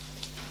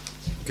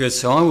Good,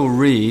 so I will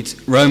read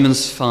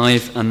Romans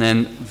 5 and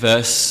then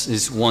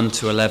verses 1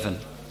 to 11.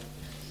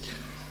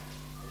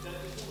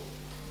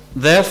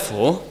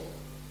 Therefore,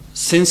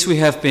 since we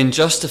have been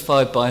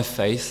justified by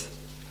faith,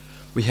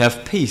 we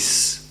have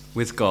peace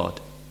with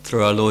God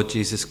through our Lord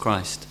Jesus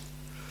Christ.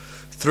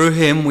 Through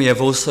him we have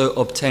also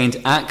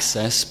obtained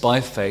access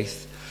by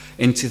faith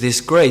into this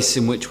grace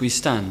in which we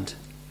stand,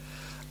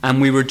 and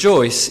we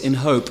rejoice in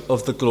hope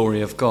of the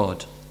glory of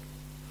God.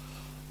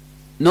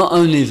 Not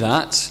only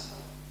that,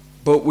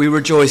 but we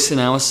rejoice in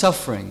our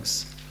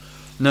sufferings,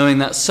 knowing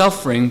that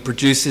suffering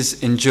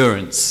produces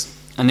endurance,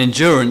 and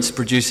endurance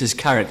produces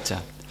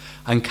character,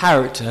 and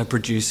character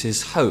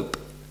produces hope.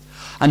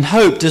 And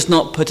hope does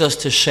not put us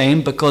to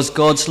shame, because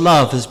God's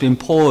love has been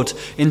poured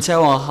into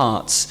our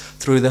hearts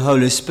through the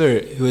Holy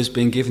Spirit who has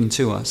been given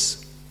to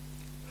us.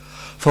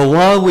 For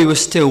while we were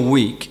still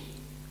weak,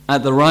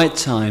 at the right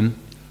time,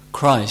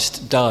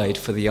 Christ died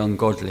for the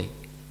ungodly.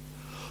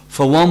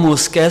 For one will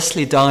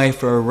scarcely die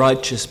for a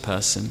righteous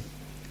person,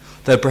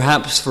 though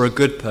perhaps for a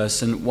good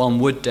person one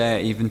would dare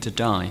even to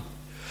die.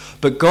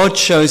 But God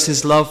shows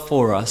his love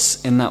for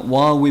us in that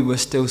while we were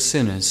still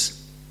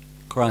sinners,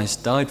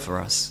 Christ died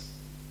for us.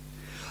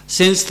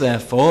 Since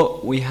therefore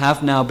we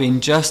have now been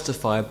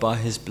justified by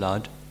his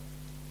blood,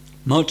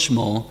 much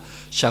more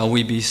shall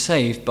we be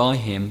saved by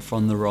him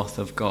from the wrath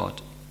of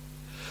God.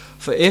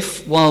 For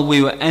if while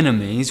we were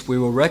enemies we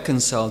were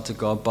reconciled to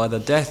God by the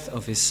death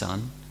of his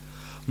Son,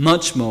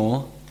 much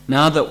more,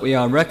 now that we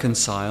are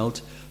reconciled,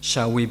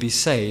 shall we be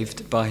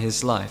saved by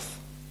his life.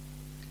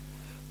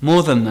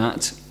 More than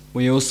that,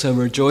 we also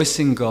rejoice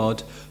in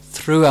God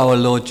through our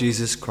Lord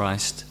Jesus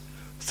Christ,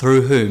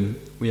 through whom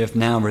we have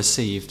now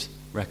received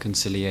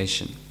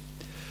reconciliation.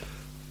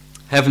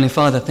 Heavenly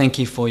Father, thank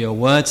you for your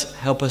word.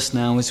 Help us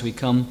now as we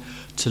come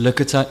to look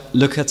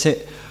at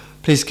it.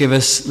 Please give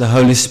us the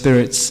Holy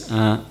Spirit's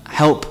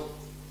help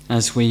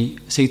as we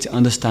seek to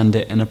understand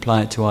it and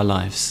apply it to our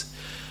lives.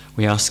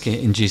 We ask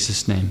it in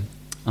Jesus' name.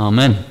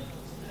 Amen.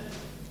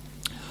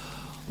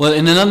 Well,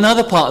 in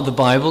another part of the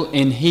Bible,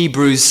 in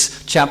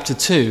Hebrews chapter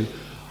 2,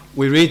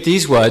 we read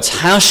these words: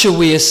 "How shall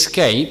we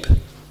escape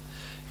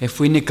if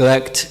we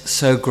neglect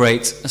so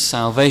great a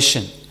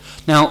salvation?"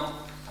 Now,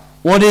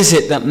 what is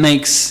it that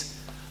makes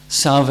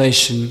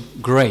salvation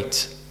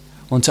great?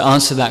 I want to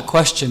answer that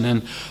question,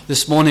 and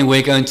this morning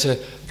we're going to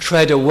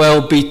tread a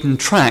well-beaten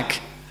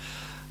track.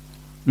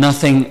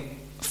 Nothing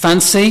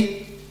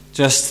fancy,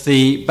 just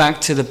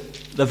back to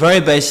the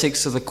very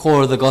basics of the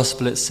core of the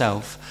gospel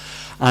itself.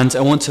 And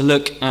I want to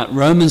look at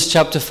Romans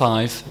chapter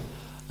 5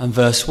 and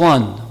verse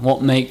 1.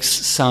 What makes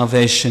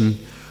salvation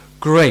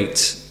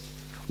great?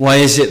 Why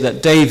is it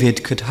that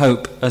David could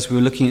hope, as we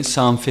were looking at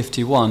Psalm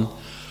 51,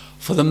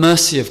 for the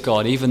mercy of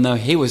God, even though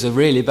he was a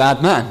really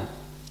bad man?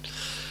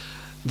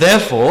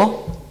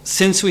 Therefore,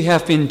 since we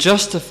have been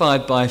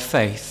justified by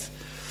faith,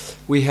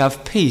 we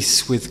have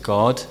peace with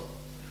God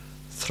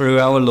through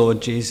our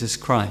Lord Jesus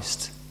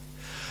Christ.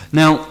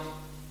 Now,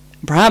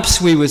 perhaps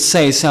we would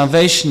say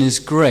salvation is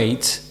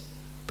great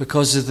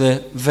because of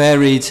the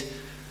varied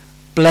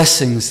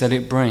blessings that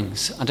it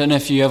brings. I don't know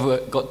if you ever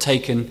got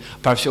taken,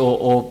 perhaps,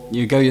 or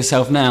you go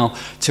yourself now,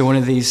 to one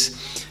of these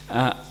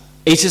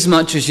eat as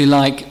much as you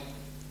like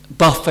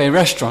buffet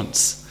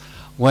restaurants,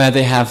 where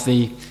they have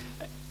the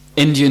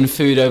Indian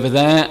food over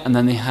there, and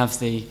then they have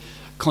the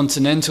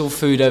continental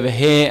food over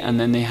here, and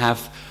then they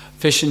have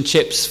fish and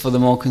chips for the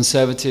more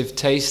conservative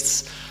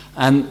tastes,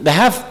 and they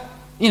have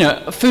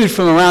food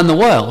from around the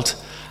world,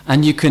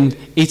 and you can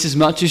eat as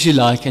much as you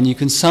like, and you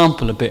can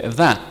sample a bit of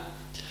that.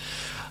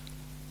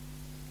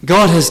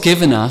 God has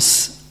given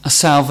us a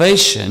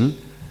salvation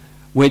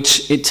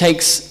which it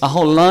takes a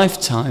whole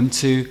lifetime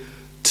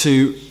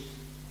to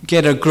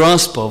get a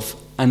grasp of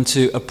and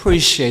to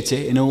appreciate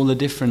it in all the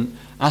different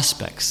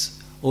aspects,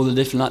 all the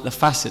different, like the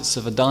facets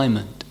of a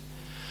diamond.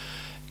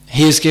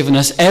 He has given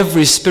us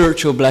every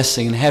spiritual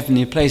blessing in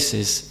heavenly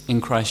places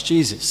in Christ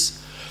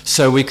Jesus.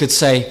 So we could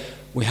say,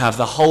 we have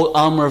the whole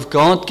armor of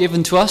God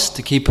given to us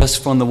to keep us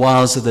from the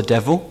wiles of the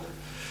devil.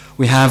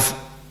 We have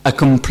a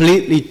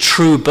completely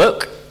true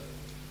book,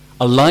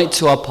 a light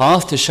to our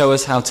path to show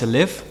us how to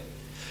live.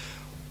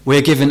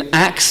 We're given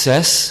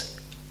access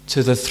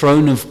to the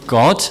throne of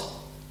God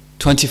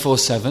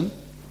 24/7,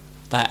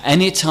 that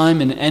any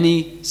time in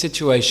any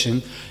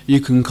situation you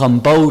can come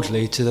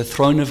boldly to the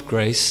throne of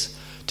grace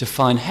to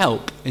find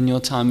help in your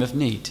time of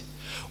need.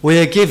 We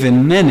are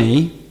given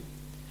many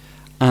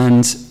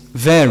and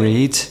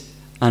varied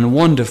and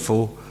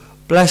wonderful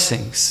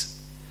blessings.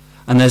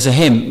 And there's a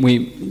hymn,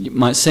 we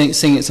might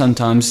sing it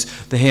sometimes,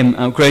 the hymn,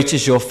 "Great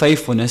is your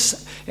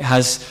faithfulness." It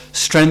has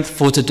strength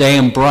for today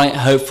and bright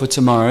hope for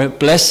tomorrow,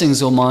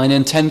 blessings all mine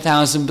and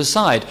 10,000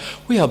 beside.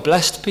 We are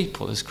blessed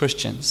people as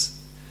Christians.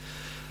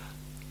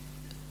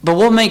 But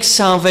what makes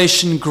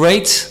salvation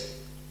great?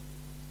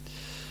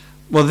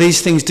 Well,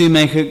 these things do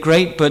make it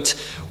great, but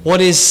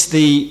what is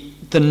the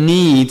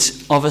need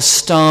of a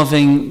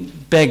starving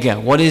beggar?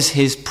 What is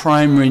his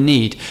primary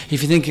need?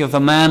 If you think of a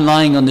man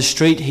lying on the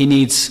street, he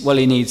needs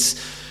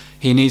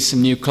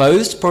some new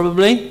clothes,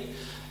 probably.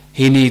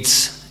 He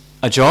needs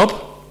a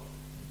job.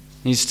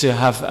 needs to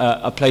have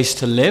a place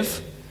to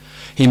live.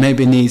 He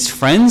maybe needs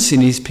friends. He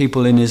needs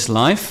people in his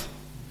life.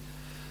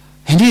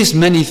 He needs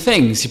many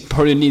things. He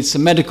probably needs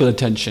some medical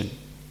attention.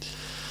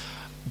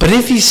 But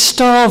if he's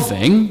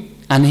starving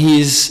and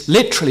he is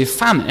literally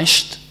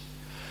famished,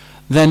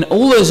 then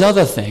all those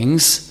other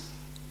things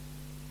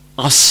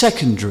are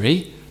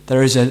secondary.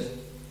 There is a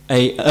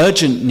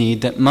urgent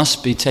need that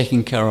must be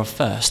taken care of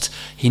first.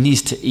 He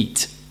needs to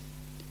eat.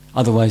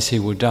 Otherwise he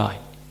will die.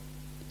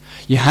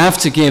 You have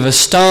to give a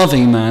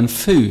starving man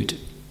food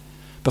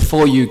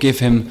before you give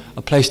him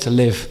a place to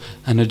live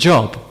and a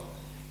job.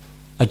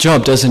 A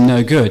job does him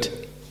no good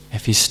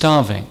if he's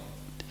starving.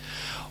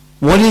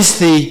 What is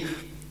the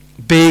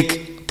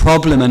big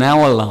problem in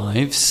our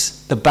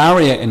lives, the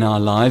barrier in our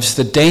lives,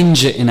 the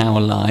danger in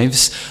our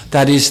lives,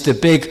 that is the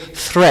big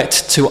threat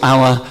to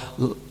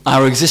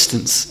our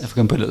existence, if we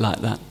can put it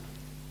like that?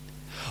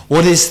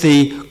 What is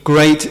the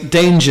great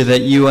danger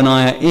that you and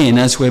I are in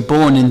as we're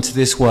born into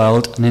this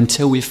world and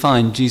until we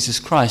find Jesus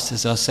Christ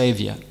as our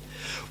Saviour?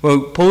 Well,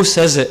 Paul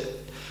says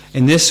it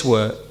in this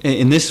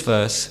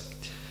verse.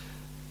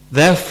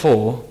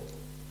 Therefore,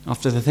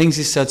 after the things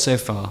he said so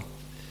far,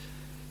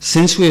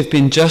 since we have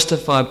been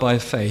justified by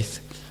faith,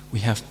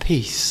 we have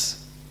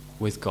peace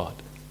with God.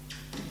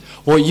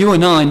 What you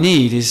and I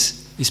need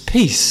is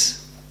peace.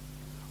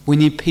 We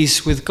need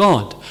peace with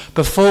God.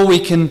 Before we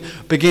can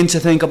begin to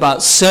think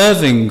about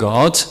serving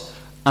God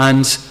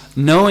and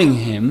knowing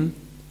Him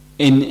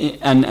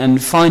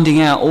and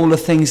finding out all the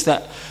things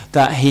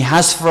that He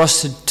has for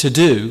us to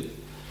do,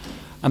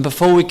 and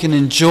before we can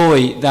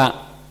enjoy that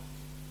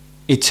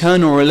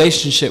eternal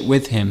relationship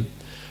with Him,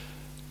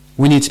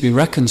 we need to be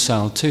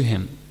reconciled to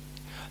Him.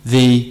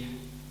 The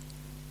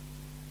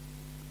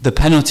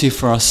penalty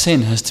for our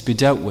sin has to be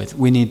dealt with.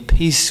 We need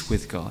peace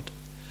with God.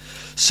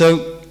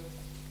 So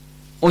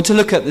I want to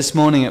look at this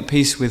morning at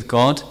peace with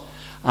God,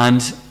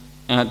 and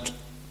at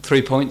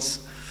 3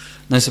 points,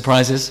 no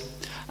surprises.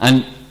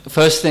 And the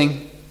first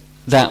thing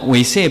that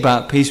we see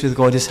about peace with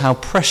God is how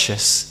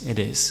precious it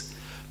is.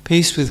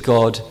 Peace with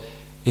God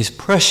is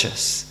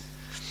precious.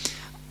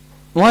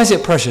 Why is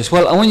it precious?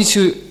 Well, I want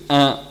you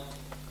to,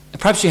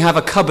 perhaps you have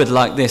a cupboard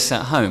like this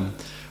at home,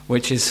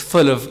 which is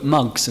full of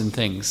mugs and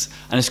things,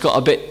 and it's got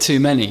a bit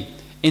too many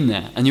in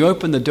there. And you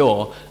open the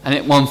door,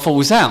 and one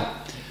falls out.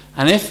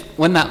 And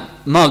when that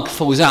mug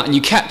falls out and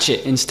you catch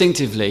it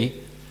instinctively,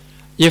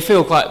 you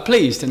feel quite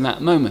pleased in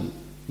that moment.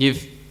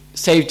 You've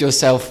saved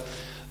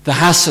yourself the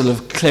hassle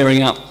of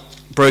clearing up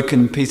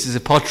broken pieces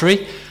of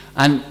pottery,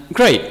 and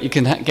great, you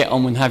can get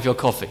on and have your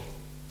coffee.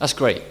 That's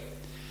great.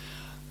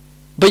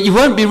 But you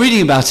won't be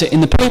reading about it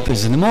in the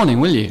papers in the morning,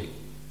 will you?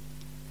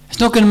 It's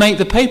not going to make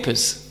the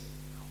papers.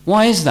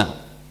 Why is that?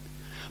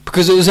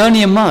 Because it was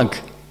only a mug.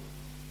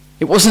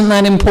 It wasn't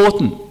that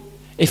important.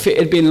 If it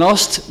had been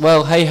lost,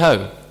 well,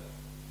 hey-ho.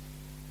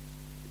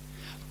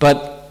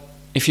 But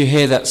if you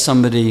hear that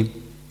somebody,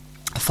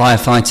 a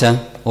firefighter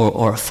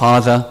or a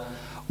father,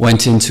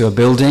 went into a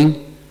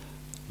building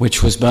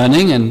which was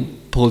burning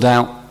and pulled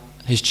out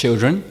his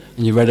children,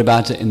 and you read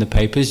about it in the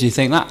papers, you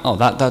think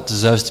that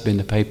deserves to be in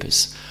the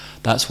papers.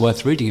 That's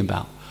worth reading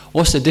about.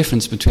 What's the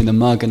difference between a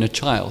mug and a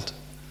child?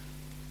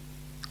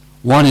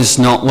 One is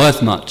not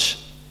worth much.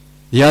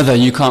 The other,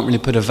 you can't really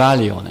put a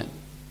value on it.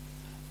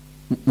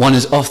 One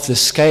is off the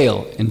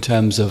scale in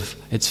terms of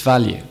its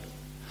value.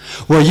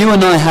 Well, you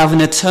and I have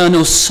an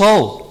eternal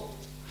soul.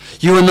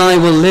 You and I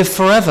will live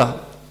forever.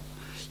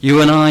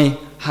 You and I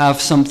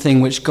have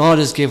something which God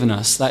has given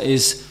us, that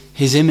is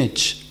His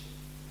image.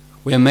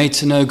 We are made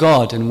to know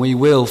God, and we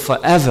will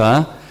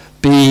forever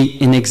be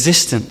in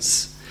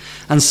existence.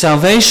 And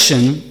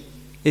salvation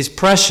is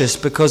precious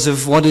because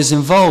of what is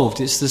involved.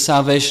 It's the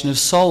salvation of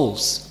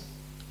souls.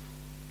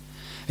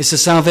 It's the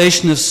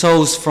salvation of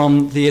souls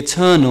from the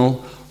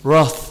eternal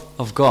wrath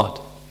of God.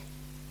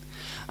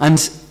 And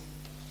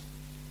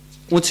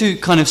I want to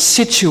kind of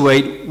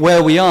situate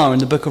where we are in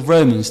the book of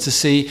Romans to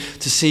see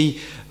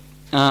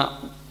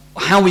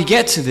how we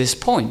get to this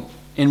point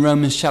in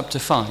Romans chapter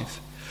 5.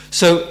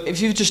 So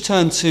if you just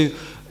turn to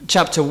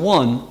chapter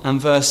 1 and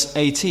verse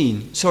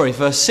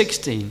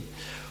 16,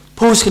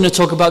 Paul's going to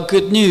talk about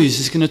good news.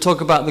 He's going to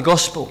talk about the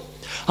gospel.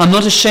 I'm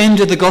not ashamed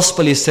of the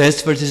gospel, he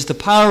says, for it is the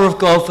power of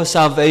God for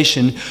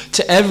salvation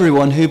to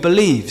everyone who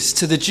believes,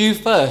 to the Jew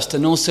first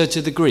and also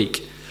to the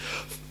Greek.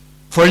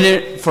 For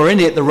in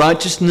it the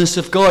righteousness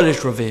of God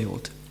is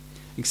revealed,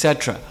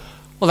 etc.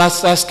 Well,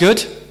 that's good.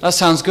 That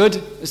sounds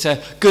good. It's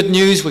good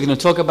news. We're going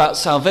to talk about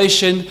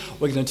salvation.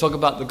 We're going to talk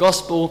about the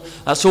gospel.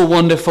 That's all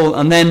wonderful.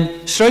 And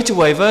then straight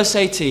away, verse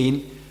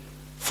 18,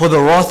 for the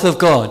wrath of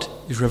God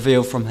is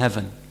revealed from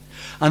heaven.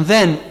 And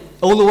then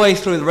all the way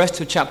through the rest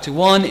of chapter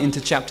 1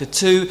 into chapter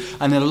 2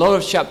 and in a lot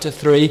of chapter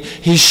 3,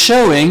 he's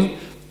showing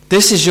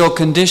this is your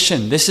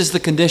condition. This is the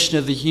condition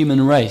of the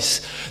human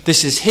race.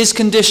 This is his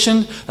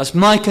condition, that's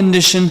my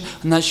condition,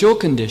 and that's your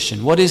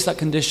condition. What is that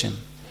condition?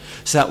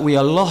 It's that we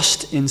are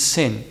lost in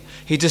sin.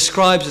 he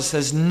describes us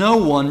as no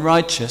one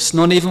righteous,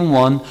 not even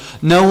one,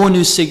 no one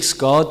who seeks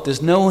God,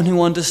 there's no one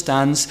who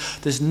understands,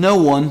 there's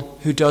no one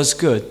who does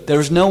good. There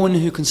is no one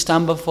who can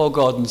stand before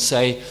God and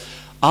say,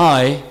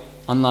 I,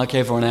 unlike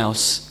everyone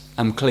else,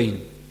 am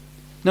clean.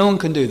 No one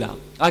can do that.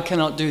 I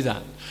cannot do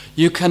that.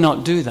 You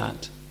cannot do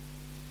that.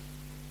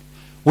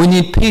 We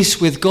need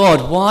peace with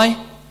God.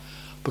 Why?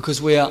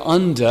 Because we are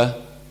under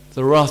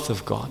the wrath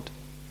of God.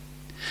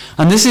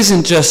 And this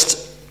isn't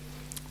just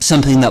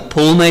something that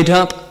Paul made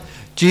up.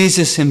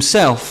 Jesus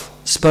himself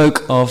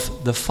spoke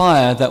of the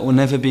fire that will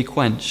never be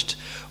quenched,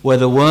 where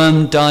the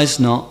worm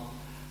dies not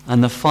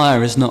and the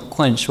fire is not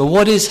quenched. Well,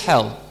 what is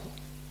hell?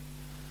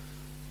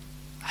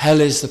 Hell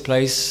is the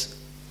place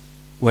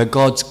where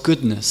God's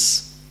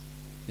goodness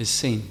is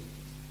seen.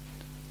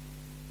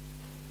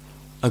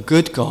 A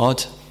good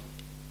God,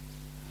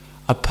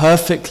 a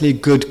perfectly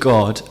good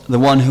God, the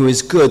one who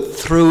is good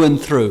through and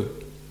through,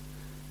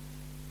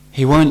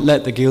 he won't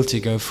let the guilty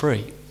go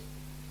free.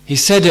 He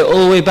said it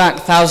all the way back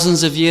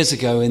thousands of years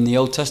ago in the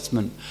Old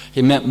Testament.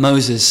 He met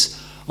Moses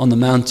on the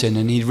mountain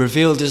and he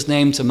revealed his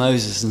name to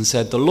Moses and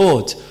said, the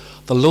Lord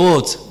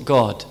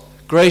God,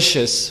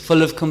 gracious,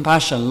 full of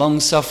compassion,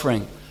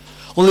 long-suffering,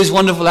 all these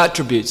wonderful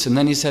attributes. And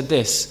then he said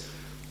this,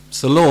 it's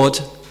the Lord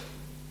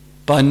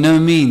by no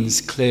means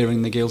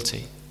clearing the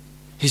guilty.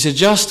 He's a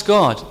just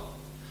God.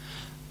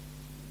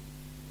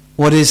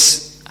 What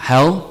is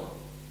hell?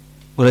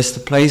 Well, it's the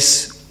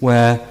place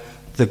where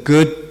the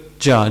good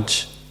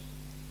judge,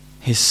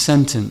 his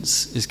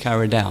sentence is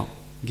carried out.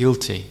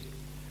 Guilty,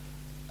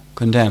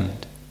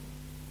 condemned,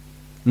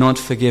 not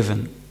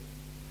forgiven.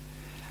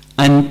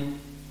 And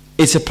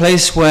it's a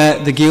place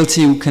where the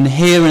guilty can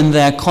hear in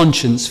their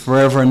conscience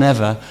forever and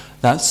ever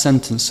that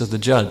sentence of the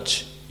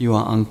judge. You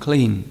are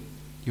unclean.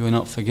 You are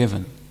not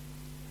forgiven.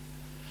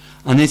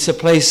 And it's a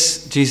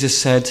place, Jesus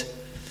said,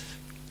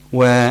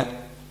 where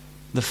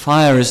the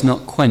fire is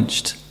not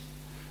quenched.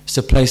 It's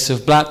a place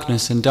of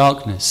blackness and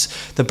darkness.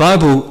 The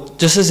Bible,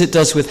 just as it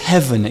does with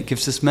heaven, it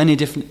gives us many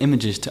different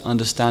images to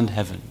understand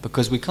heaven,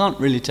 because we can't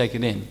really take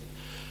it in.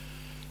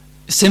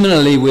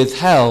 Similarly with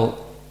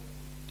hell,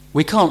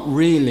 we can't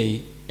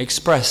really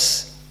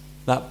express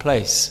that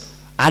place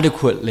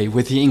adequately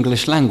with the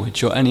English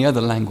language or any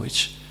other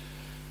language.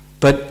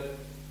 But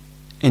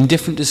in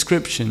different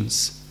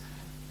descriptions,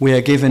 we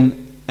are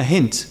given a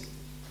hint.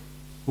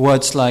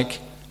 Words like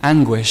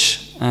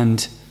anguish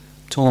and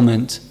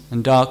torment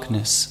and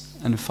darkness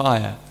and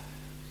fire.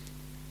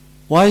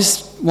 Why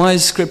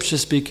is Scripture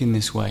speaking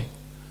this way?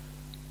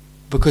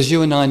 Because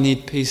you and I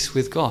need peace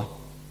with God.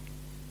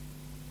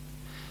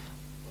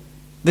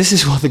 This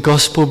is what the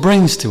gospel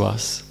brings to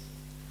us.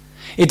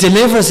 It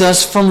delivers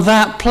us from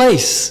that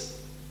place.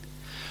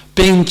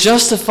 Being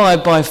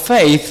justified by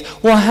faith,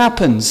 what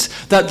happens?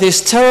 That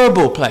this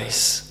terrible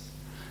place,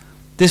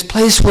 this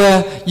place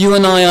where you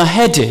and I are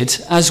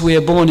headed as we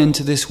are born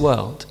into this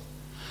world,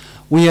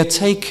 we are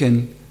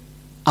taken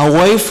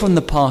away from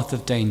the path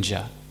of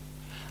danger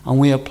and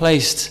we are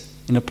placed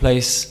in a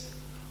place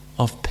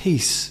of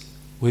peace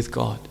with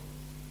God.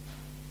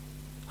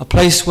 A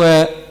place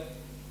where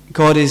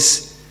God He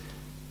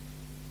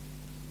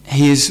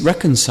is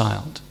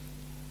reconciled.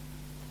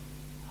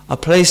 A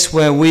place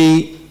where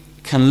we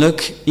can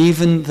look,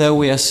 even though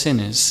we are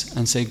sinners,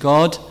 and say,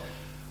 God,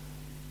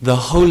 the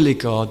holy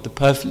God, the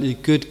perfectly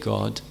good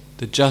God,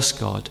 the just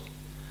God,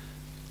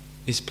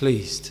 is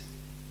pleased.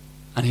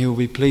 And he will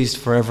be pleased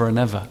forever and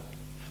ever.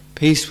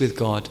 Peace with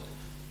God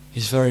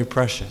is very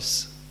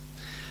precious.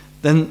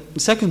 Then the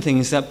second thing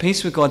is that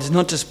peace with God is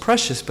not just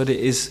precious, but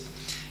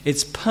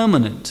it's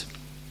permanent.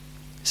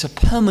 It's a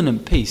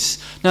permanent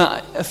peace.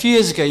 Now, a few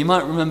years ago, you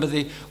might remember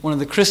one of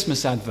the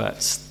Christmas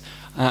adverts.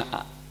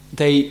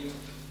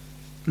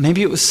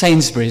 Maybe it was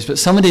Sainsbury's, but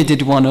somebody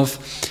did one of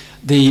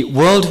the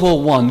World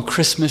War I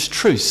Christmas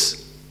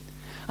truce,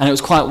 and it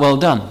was quite well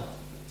done.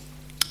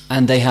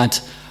 And they had,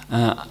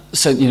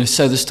 so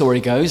the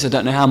story goes. I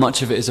don't know how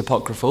much of it is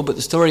apocryphal, but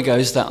the story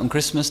goes that on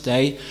Christmas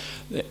Day,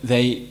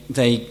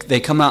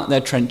 they come out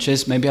their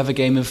trenches, maybe have a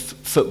game of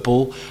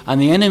football, and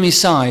the enemy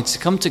sides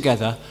come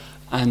together,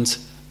 and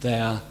they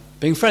are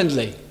being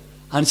friendly.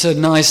 And it's a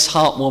nice,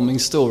 heartwarming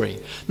story.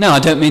 Now, I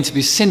don't mean to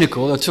be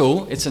cynical at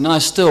all. It's a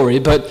nice story,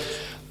 but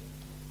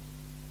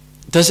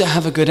does it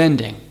have a good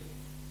ending?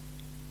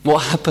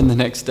 What happened the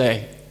next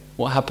day?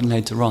 What happened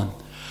later on?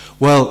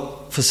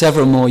 Well, for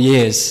several more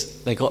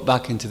years, they got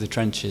back into the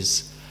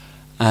trenches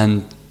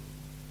and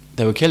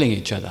they were killing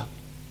each other.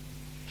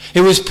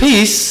 It was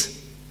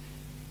peace,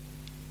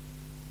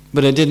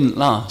 but it didn't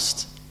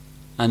last,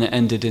 and it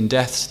ended in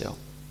death still.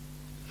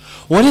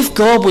 What if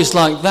God was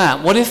like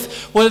that? What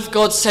if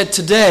God said,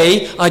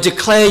 today I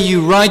declare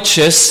you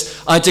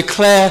righteous, I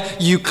declare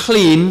you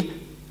clean,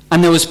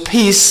 and there was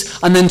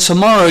peace, and then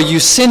tomorrow you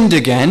sinned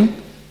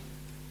again,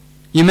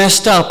 you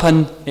messed up,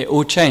 and it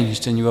all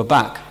changed and you were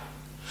back?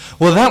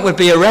 Well, that would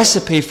be a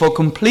recipe for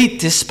complete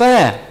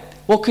despair.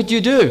 What could you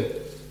do?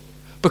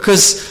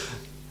 Because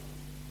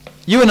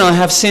you and I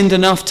have sinned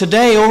enough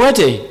today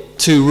already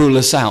to rule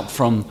us out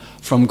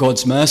from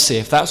God's mercy,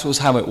 if that was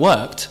how it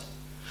worked.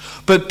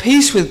 But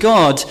peace with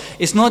God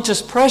is not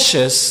just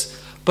precious,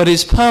 but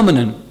is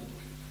permanent.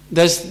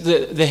 There's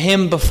the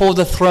hymn, "Before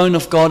the throne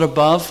of God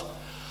above,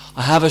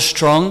 I have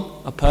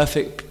a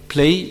perfect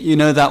plea." You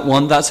know that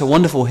one? That's a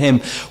wonderful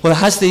hymn. Well, it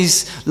has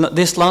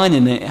this line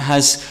in it. It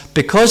has,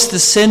 "Because the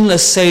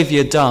sinless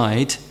Saviour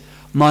died,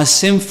 my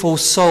sinful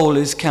soul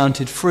is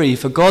counted free.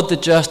 For God the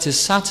just is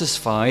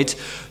satisfied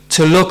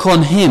to look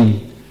on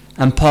him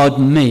and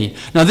pardon me."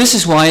 Now this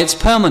is why it's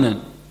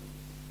permanent.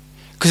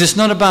 Because it's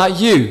not about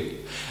you.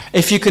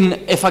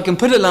 If I can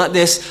put it like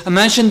this,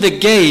 imagine the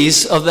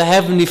gaze of the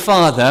Heavenly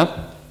Father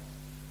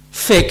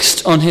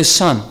fixed on his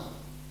Son.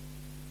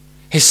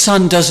 His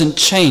Son doesn't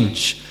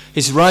change.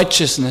 His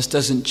righteousness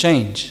doesn't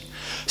change.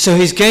 So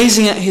he's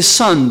gazing at his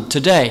Son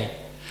today.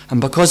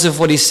 And because of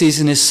what he sees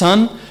in his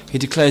Son, he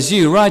declares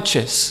you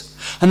righteous.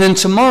 And then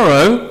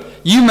tomorrow,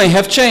 you may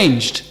have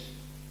changed.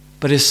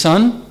 But his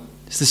Son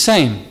is the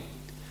same.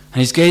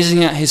 And he's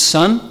gazing at his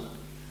Son,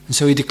 and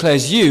so he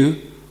declares you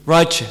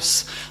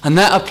righteous. And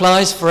that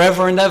applies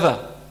forever and ever.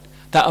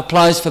 That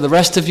applies for the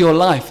rest of your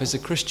life as a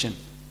Christian.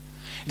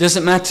 It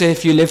doesn't matter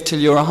if you live till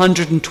you're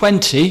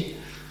 120,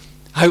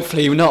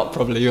 hopefully you're not,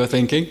 probably you're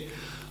thinking,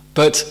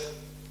 but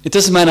it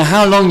doesn't matter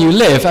how long you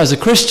live as a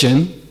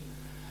Christian,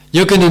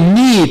 you're going to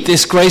need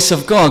this grace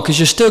of God because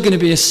you're still going to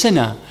be a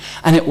sinner,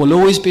 and it will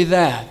always be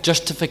there.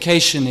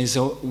 Justification is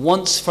a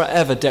once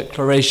forever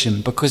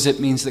declaration because it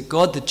means that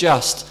God the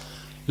just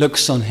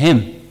looks on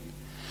him,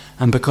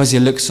 and because he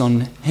looks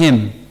on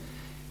him,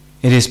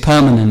 it is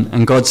permanent.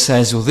 And God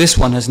says, well, this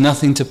one has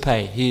nothing to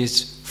pay. He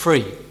is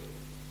free,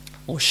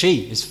 or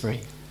she is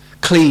free,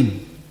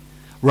 clean,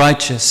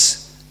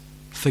 righteous,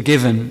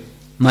 forgiven.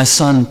 My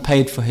Son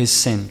paid for his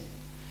sin.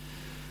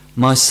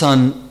 My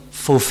Son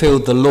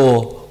fulfilled the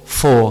law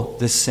for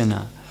the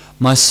sinner.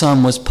 My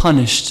Son was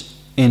punished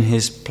in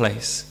his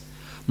place.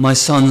 My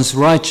Son's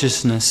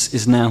righteousness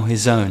is now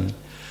his own.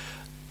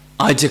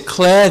 I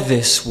declare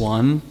this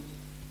one,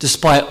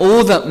 despite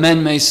all that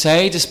men may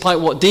say, despite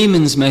what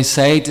demons may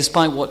say,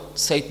 despite what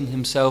Satan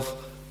himself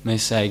may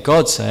say.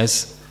 God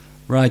says,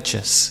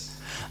 righteous.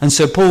 And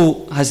so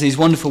Paul has these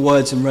wonderful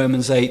words in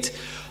Romans 8.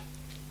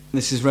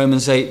 This is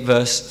Romans 8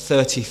 verse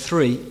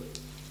 33.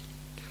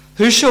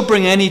 Who shall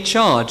bring any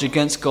charge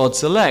against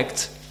God's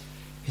elect?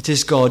 It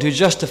is God who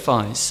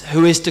justifies.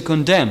 Who is to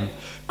condemn?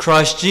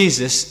 Christ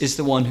Jesus is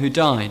the one who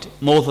died.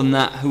 More than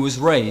that, who was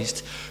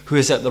raised, who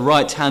is at the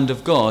right hand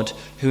of God,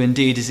 who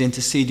indeed is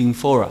interceding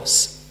for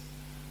us.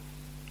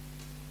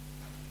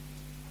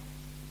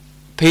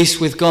 Peace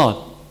with God.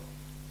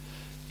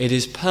 It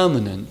is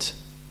permanent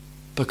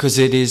because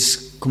it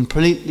is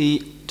completely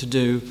to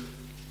do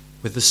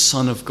with the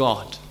Son of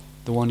God,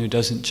 the one who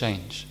doesn't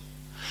change.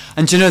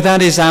 And you know,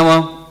 that is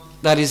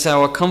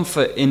our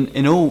comfort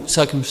in all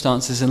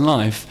circumstances in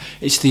life.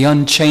 It's the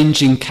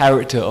unchanging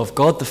character of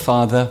God the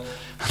Father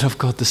and of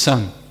God the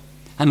Son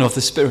and of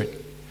the Spirit.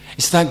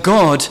 It's that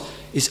God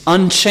is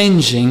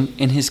unchanging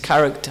in his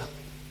character.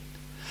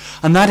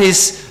 And that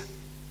is,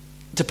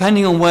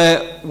 depending on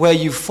where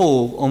you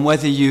fall, on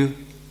whether you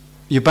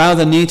bow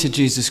the knee to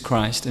Jesus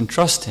Christ and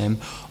trust him,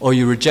 or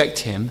you reject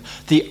him,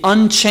 the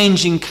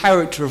unchanging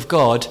character of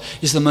God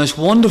is the most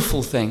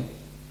wonderful thing,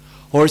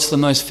 or it's the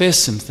most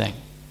fearsome thing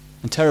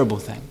and terrible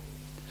thing.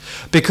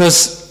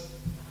 Because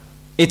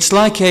it's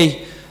like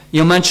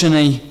you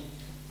imagine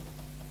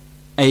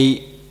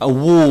a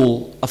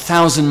wall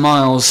 1,000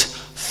 miles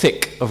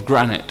thick of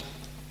granite,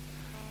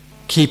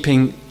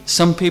 keeping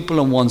some people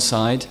on one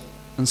side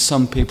and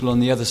some people on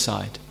the other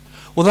side.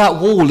 Well,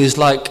 that wall is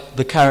like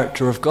the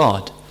character of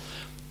God.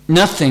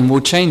 Nothing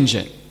will change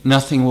it.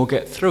 Nothing will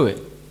get through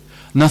it.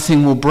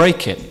 Nothing will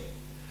break it.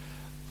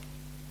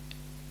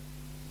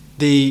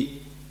 The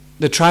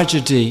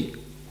tragedy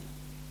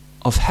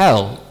of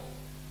hell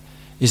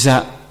is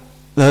that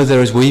though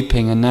there is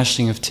weeping and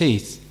gnashing of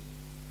teeth,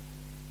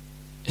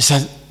 is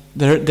that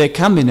there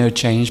can be no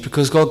change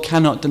because God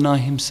cannot deny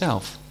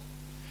himself.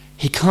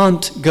 He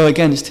can't go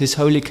against his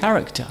holy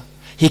character.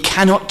 He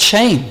cannot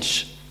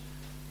change.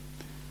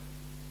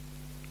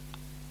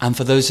 And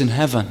for those in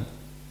heaven,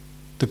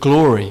 the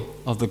glory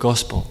of the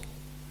gospel.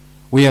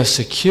 We are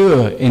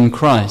secure in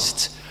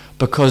Christ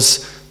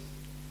because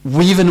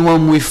even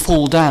when we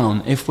fall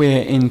down, if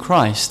we're in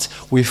Christ,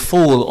 we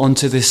fall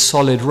onto this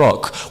solid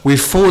rock. We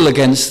fall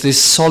against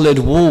this solid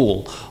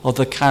wall of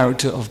the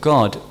character of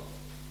God.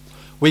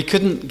 We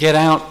couldn't get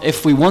out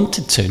if we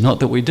wanted to, not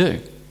that we do.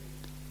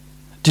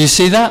 Do you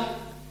see that?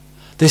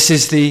 This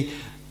is the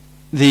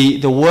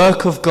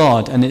work of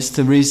God, and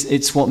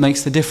it's what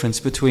makes the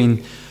difference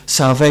between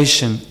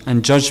salvation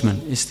and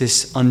judgment. Is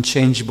this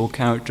unchangeable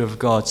character of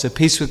God. So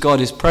peace with God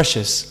is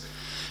precious.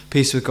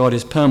 Peace with God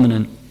is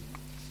permanent.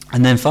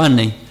 And then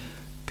finally,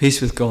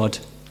 peace with God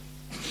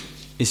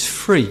is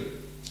free.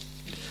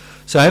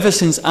 So ever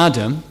since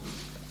Adam,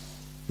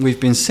 we've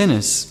been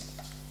sinners.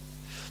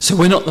 So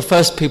we're not the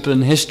first people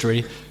in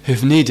history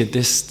who've needed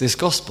this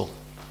gospel.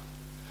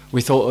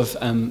 We thought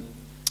of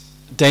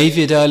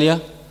David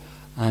earlier,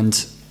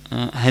 and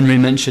Henry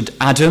mentioned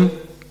Adam,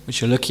 which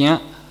you're looking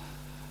at.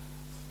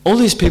 All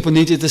these people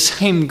needed the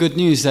same good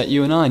news that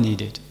you and I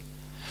needed.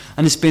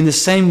 And it's been the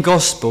same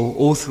gospel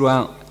all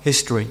throughout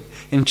history.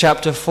 In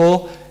chapter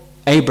 4,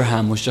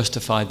 Abraham was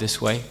justified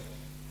this way.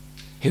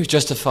 He was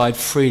justified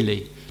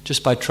freely,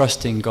 just by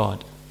trusting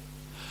God.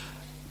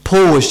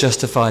 Paul was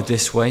justified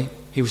this way.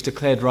 He was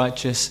declared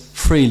righteous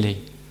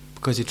freely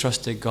because he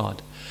trusted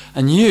God.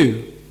 And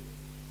you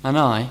and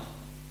I,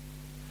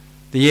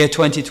 the year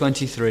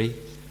 2023,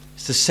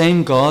 it's the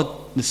same God,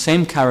 the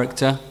same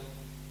character,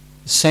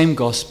 the same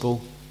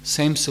gospel,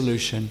 same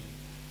solution.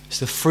 It's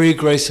the free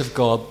grace of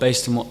God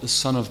based on what the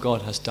Son of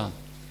God has done.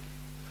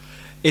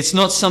 It's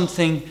not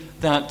something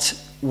that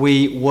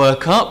we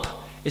work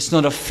up. It's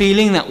not a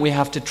feeling that we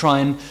have to try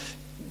and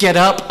get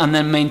up and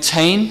then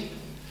maintain.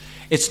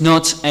 It's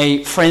not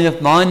a frame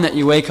of mind that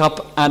you wake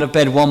up out of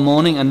bed one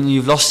morning and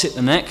you've lost it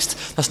the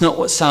next. That's not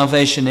what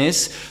salvation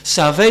is.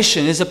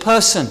 Salvation is a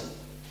person.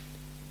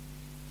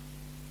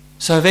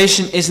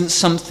 Salvation isn't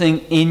something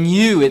in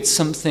you, it's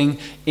something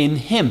in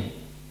Him.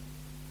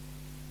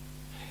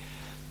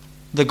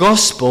 The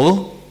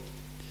gospel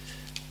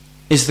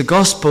is the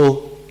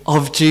gospel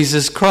of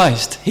Jesus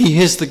Christ. He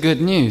is the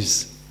good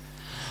news.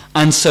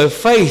 And so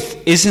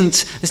faith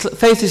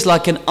is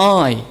like an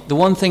eye. The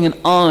one thing an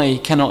eye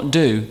cannot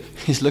do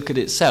is look at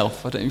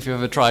itself. I don't know if you've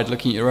ever tried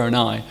looking at your own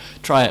eye.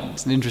 Try it,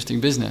 it's an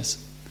interesting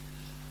business.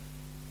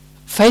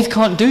 Faith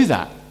can't do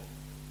that.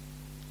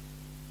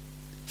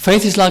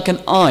 Faith is like an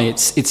eye.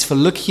 It's for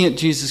looking at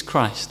Jesus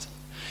Christ.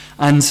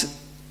 And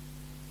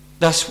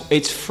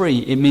it's free.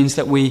 It means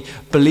that we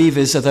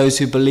believers are those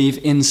who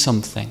believe in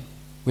something.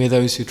 We are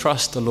those who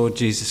trust the Lord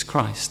Jesus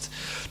Christ.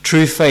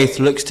 True faith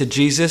looks to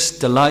Jesus,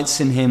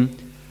 delights in Him,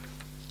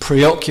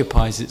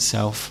 preoccupies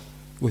itself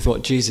with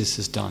what Jesus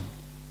has done,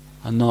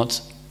 and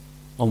not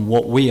on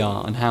what we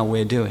are and how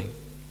we're doing.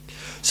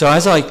 So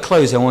as I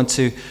close, I want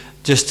to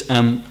just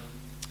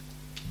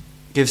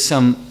give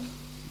some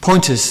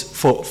pointers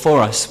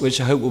for us, which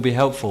I hope will be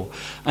helpful.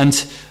 And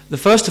the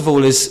first of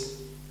all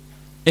is,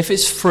 if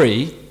it's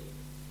free,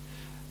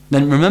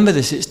 then remember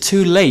this, it's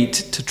too late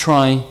to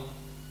try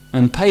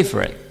and pay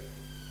for it.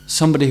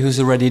 Somebody who's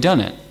already done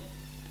it.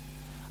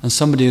 And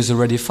somebody who's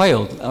already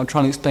failed. I'll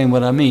try and explain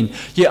what I mean.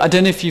 Yeah, I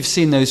don't know if you've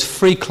seen those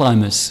free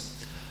climbers.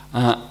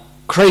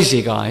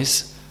 Crazy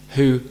guys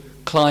who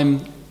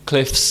climb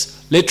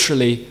cliffs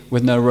literally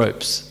with no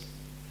ropes.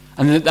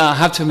 And I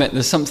have to admit,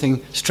 there's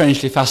something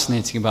strangely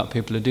fascinating about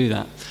people who do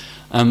that.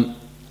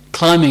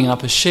 Climbing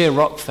up a sheer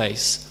rock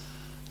face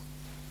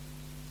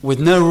with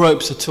no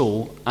ropes at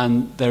all,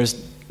 and there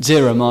is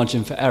zero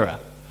margin for error.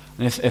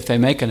 And if they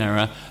make an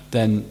error,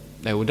 then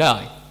they will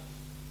die.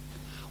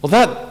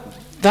 Well,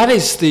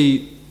 that's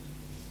the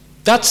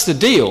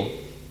deal.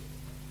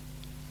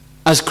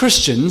 As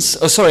Christians,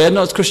 not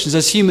as Christians,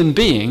 as human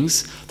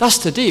beings, that's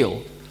the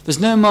deal. There's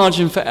no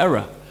margin for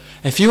error.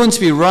 If you want to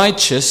be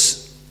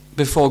righteous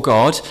before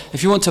God,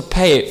 if you want to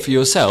pay it for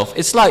yourself,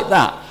 it's like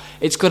that.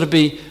 It's got to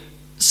be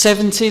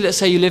 70, let's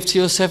say you live to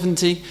your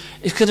 70,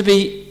 it's got to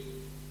be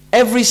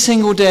every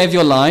single day of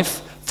your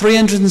life,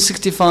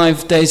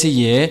 365 days a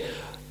year,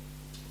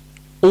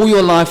 all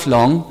your life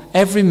long,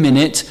 every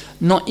minute,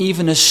 not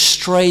even a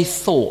stray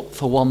thought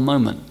for one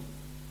moment.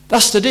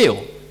 That's the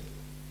deal.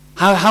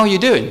 How are you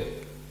doing?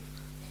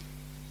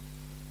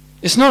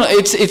 It's not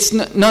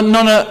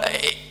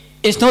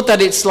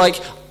that it's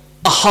like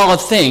a hard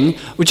thing.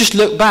 We just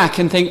look back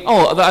and think,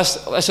 oh,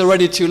 that's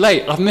already too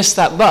late. I've missed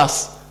that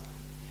bus.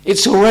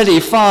 It's already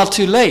far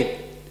too late.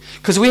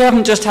 Because we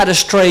haven't just had a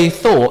stray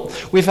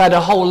thought. We've had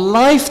a whole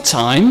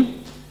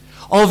lifetime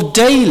of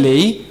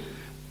daily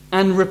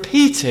and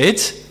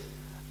repeated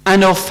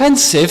and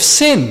offensive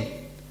sin.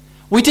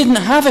 We didn't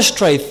have a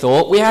stray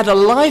thought. We had a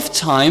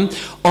lifetime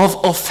of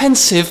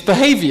offensive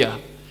behavior.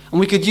 And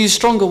we could use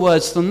stronger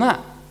words than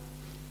that.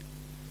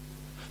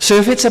 So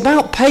if it's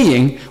about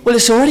paying, well,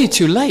 it's already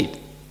too late.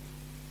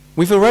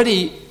 We've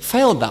already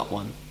failed that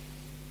one.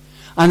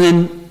 And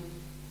then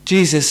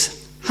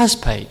Jesus has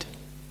paid.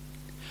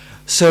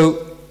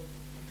 So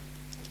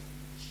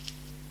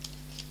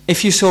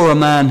if you saw a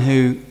man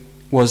who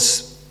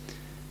was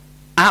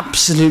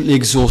absolutely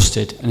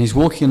exhausted and he's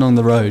walking along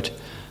the road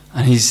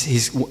and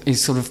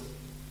he's sort of,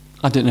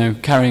 I don't know,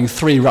 carrying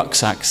 3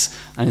 rucksacks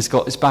and he's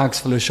got his bags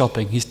full of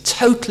shopping, he's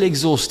totally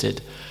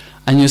exhausted,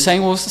 and you're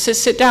saying, well,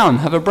 sit down,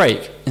 have a break,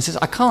 and he says,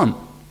 I can't.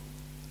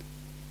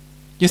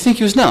 You think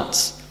he was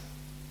nuts?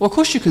 Well, of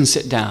course you can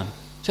sit down.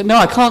 He said, no,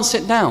 I can't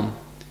sit down.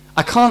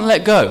 I can't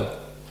let go.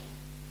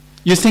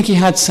 You think he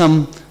had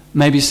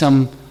maybe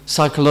some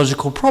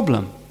psychological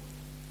problem.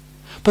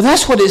 But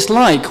that's what it's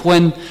like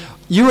when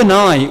you and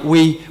I,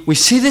 we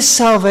see this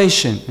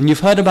salvation, and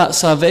you've heard about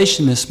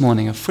salvation this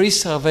morning, a free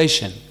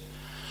salvation,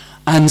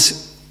 and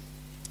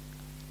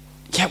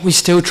yet we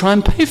still try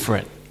and pay for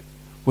it.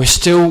 We're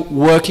still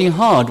working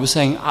hard. We're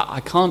saying,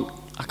 I can't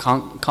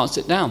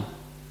sit down.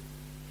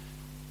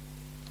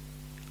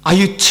 Are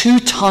you too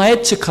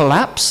tired to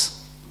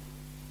collapse?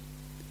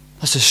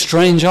 That's a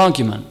strange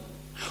argument.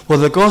 Well,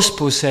 the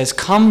gospel says,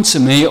 come to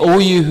me,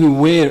 all you who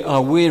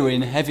are weary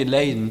and heavy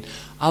laden,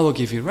 I will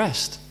give you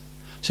rest.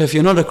 So if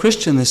you're not a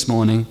Christian this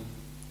morning,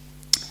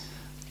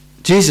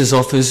 Jesus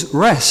offers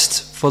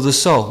rest for the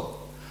soul.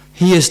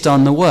 He has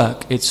done the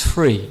work. It's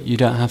free. You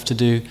don't have to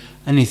do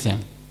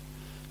anything.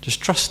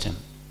 Just trust him.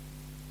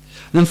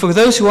 And then for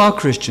those who are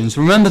Christians,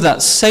 remember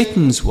that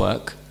Satan's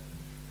work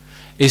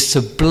is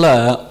to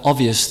blur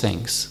obvious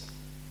things,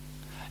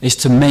 is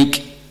to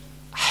make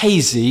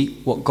hazy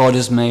what God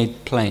has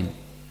made plain.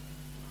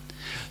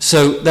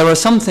 So there are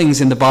some things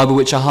in the Bible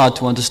which are hard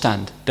to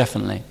understand,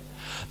 definitely.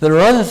 There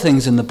are other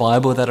things in the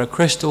Bible that are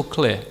crystal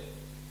clear.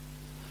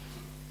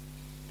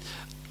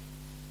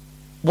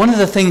 One of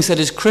the things that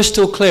is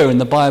crystal clear in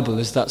the Bible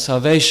is that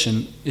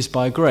salvation is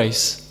by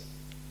grace,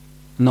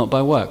 not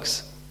by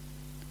works.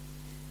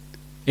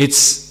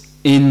 It's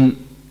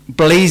in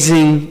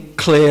blazing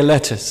clear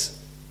letters.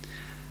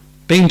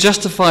 Being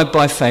justified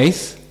by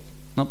faith,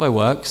 not by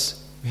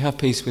works, we have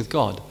peace with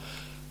God.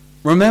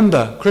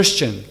 Remember,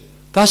 Christian,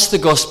 that's the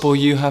gospel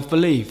you have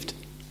believed.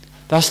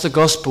 That's the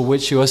gospel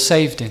which you are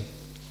saved in.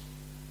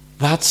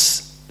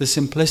 That's the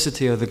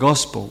simplicity of the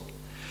gospel.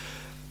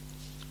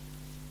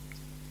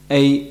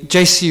 A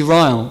J.C.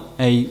 Ryle,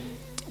 a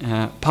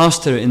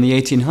pastor in the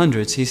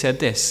 1800s, he said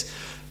this.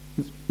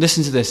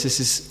 Listen to this. This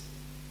is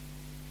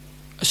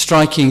a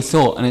striking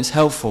thought, and it's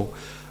helpful.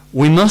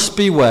 We must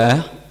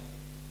beware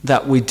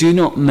that we do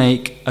not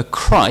make a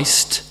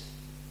Christ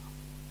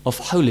of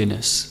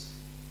holiness.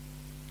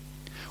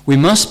 We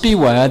must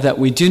beware that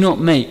we do not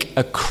make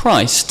a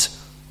Christ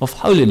of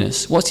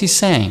holiness. What's he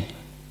saying?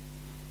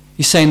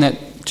 He's saying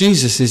that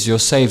Jesus is your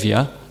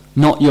Saviour,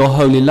 not your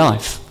holy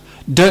life.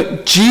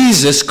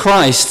 Jesus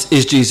Christ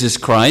is Jesus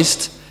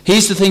Christ.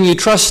 He's the thing you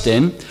trust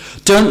in.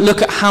 Don't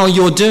look at how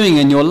you're doing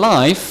in your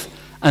life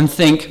and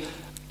think,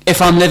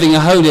 if I'm living a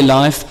holy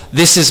life,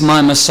 this is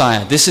my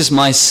Messiah, this is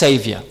my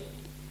Saviour.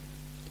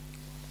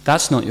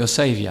 That's not your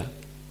Saviour.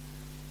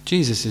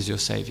 Jesus is your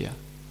Saviour.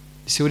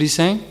 You see what he's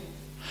saying?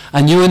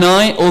 And you and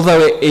I, although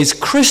it is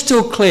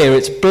crystal clear,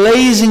 it's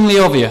blazingly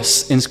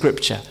obvious in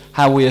Scripture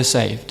how we are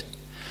saved.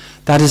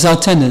 That is our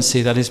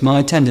tendency, that is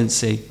my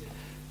tendency,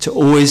 to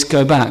always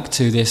go back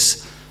to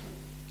this,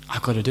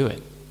 I've got to do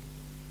it.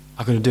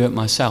 I've got to do it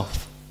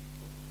myself.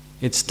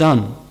 It's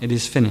done. It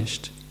is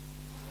finished.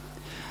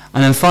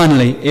 And then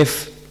finally,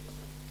 if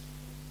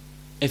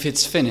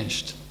it's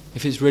finished,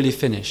 if it's really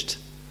finished,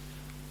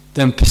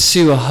 then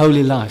pursue a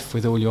holy life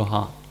with all your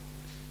heart.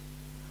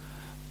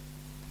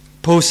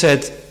 Paul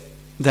said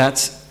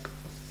that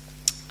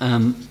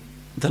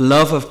the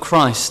love of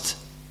Christ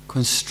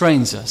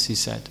constrains us, he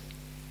said.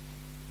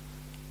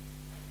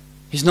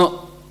 He's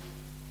not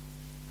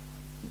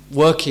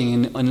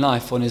working in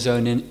life on his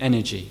own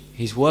energy.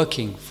 He's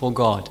working for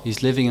God.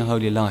 He's living a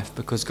holy life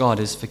because God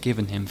has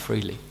forgiven him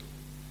freely.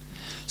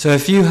 So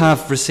if you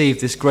have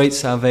received this great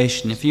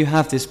salvation, if you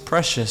have this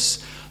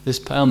precious, this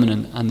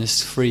permanent and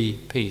this free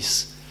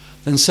peace,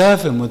 then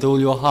serve him with all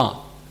your heart.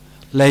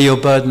 Lay your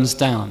burdens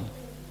down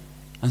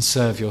and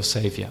serve your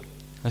Saviour.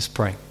 Let's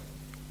pray.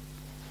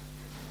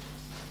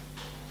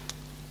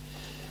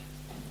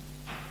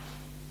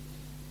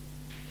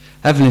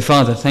 Heavenly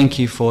Father, thank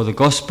you for the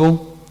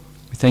gospel.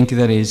 We thank you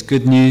that it is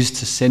good news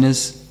to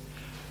sinners.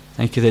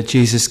 Thank you that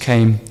Jesus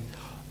came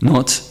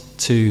not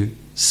to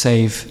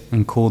save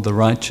and call the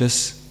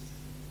righteous,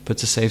 but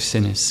to save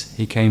sinners.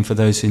 He came for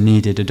those who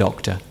needed a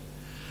doctor.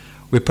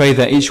 We pray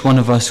that each one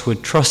of us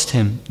would trust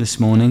him this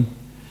morning,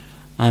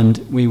 and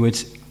we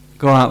would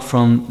go out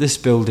from this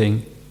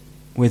building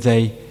with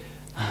a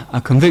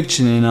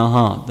conviction in our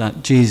heart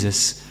that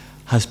Jesus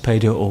has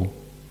paid it all.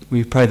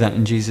 We pray that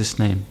in Jesus'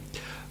 name.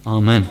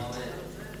 Amen.